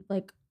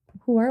like,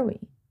 who are we?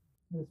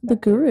 The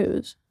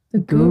gurus. The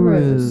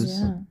gurus.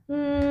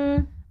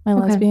 Yeah. My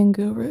lesbian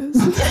gurus.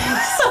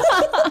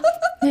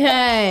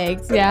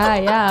 Yikes.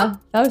 Yeah.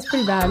 That was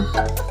pretty bad.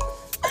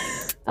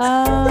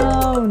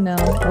 Oh, no.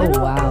 Oh,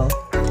 wow.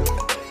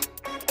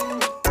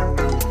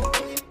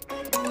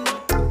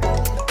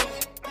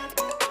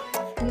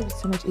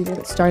 It's so much easier if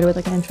it started with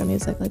like an intro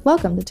music. Like,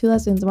 welcome to Two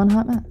Lesbians, One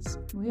Hot Mess.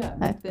 Well, yeah,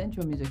 make the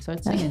intro music.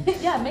 Start singing.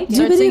 Yeah, make it.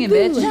 Start singing,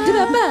 bitch.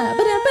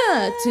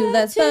 Two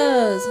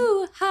Lesbians.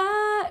 Too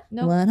hot.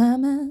 Nope. One Hot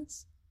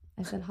Mess.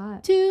 I said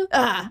hot. Two.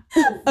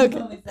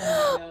 Okay.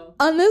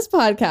 On this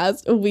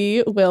podcast,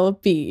 we will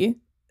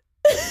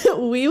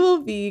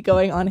be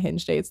going on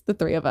Hinge dates, the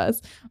three of us.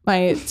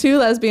 My two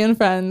lesbian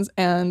friends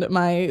and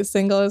my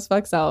single as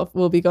fuck self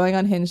will be going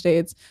on Hinge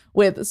dates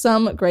with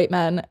some great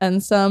men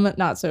and some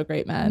not so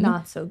great men.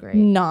 Not so great.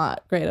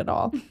 Not great at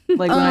all.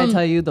 Like when I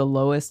tell you the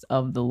lowest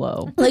of the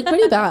low. Like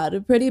pretty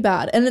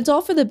bad. And it's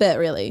all for the bit,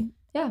 really.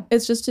 Yeah.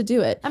 It's just to do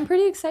it. I'm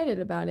pretty excited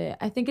about it.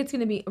 I think it's going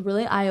to be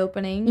really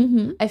eye-opening.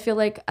 Mm-hmm. I feel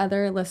like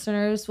other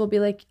listeners will be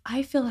like,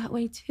 I feel that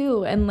way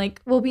too. And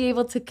like, we'll be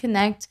able to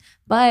connect,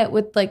 but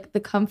with like the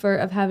comfort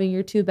of having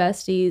your two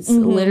besties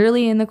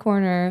literally in the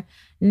corner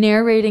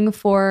narrating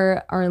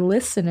for our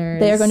listeners.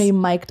 They are going to be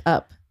mic'd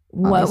up.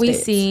 What we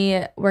see.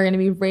 We're going to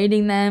be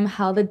rating them,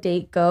 how the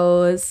date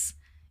goes.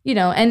 You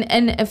know,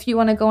 and if you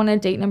want to go on a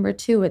date number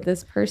 2 with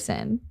this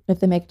person, if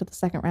they make it to the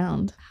second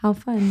round, how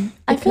fun.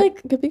 I feel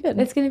like it could be good.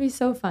 It's going to be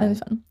so fun. It'll be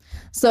fun.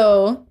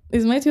 So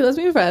these are my two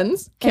lesbian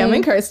friends, Cam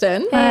and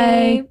Kirsten.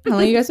 Hey. How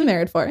long have you guys been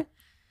married for?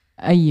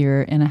 A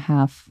year and a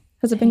half.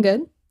 Has it been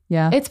good?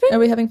 Yeah. Are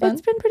we having fun?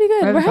 It's been pretty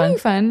good. We're having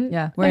fun.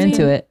 Yeah, we're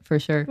into it for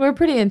sure. We're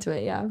pretty into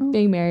it, yeah.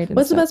 Being married and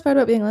What's stuff. the best part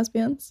about being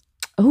lesbians?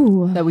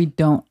 Oh, that we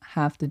don't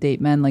have to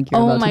date men like you're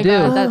about to do.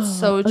 Oh my God, that's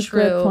so a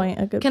true. Good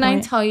point. A good Can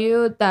point. I tell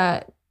you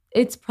that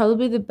it's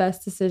probably the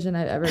best decision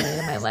I've ever made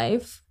in my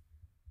life?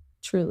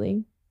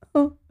 Truly.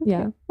 Oh, okay.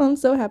 Yeah. Well, I'm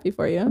so happy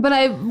for you. But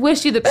I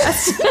wish you the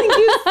best. Thank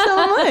you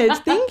so much.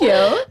 Thank you.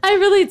 I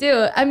really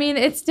do. I mean,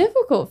 it's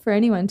difficult for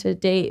anyone to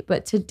date,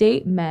 but to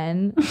date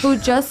men who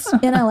just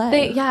In LA.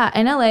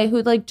 in LA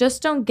who like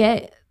just don't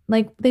get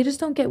they just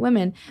don't get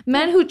women.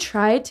 Men who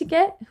try to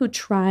get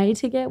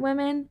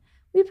women,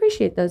 we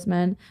appreciate those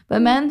men.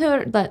 But men who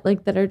are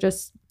that are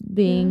just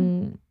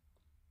being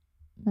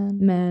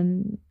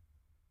men.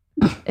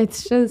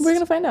 It's just We're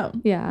gonna find out.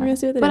 Yeah. We're gonna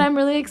see what they But do. I'm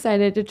really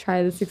excited to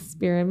try this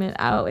experiment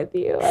out with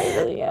you. I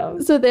really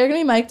am. So they're gonna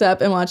be mic'd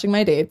up and watching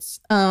my dates.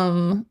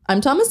 I'm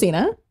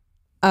Thomasina.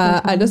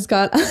 I just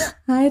got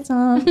hi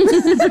Tom.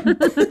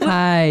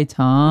 Hi,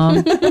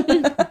 Tom.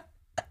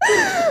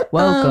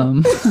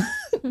 Welcome.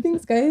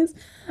 Thanks, guys.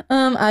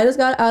 I just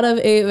got out of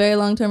a very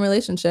long-term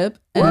relationship,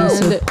 We and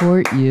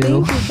support you.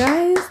 thank you,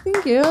 guys.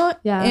 Thank you.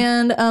 Yeah.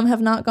 And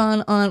have not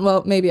gone on.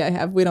 Well, maybe I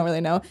have. We don't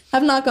really know.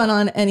 Have not gone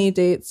on any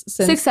dates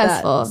since.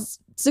 Successful.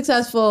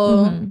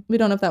 Successful. We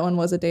don't know if that one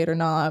was a date or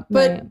not.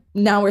 But Right.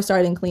 now we're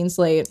starting clean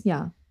slate,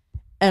 Yeah.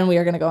 and we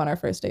are going to go on our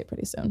first date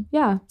pretty soon.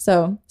 Yeah.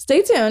 So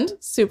stay tuned.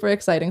 Super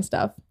exciting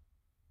stuff.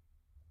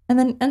 And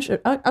then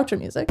outro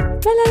music. La la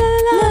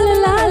la la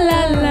la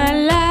la la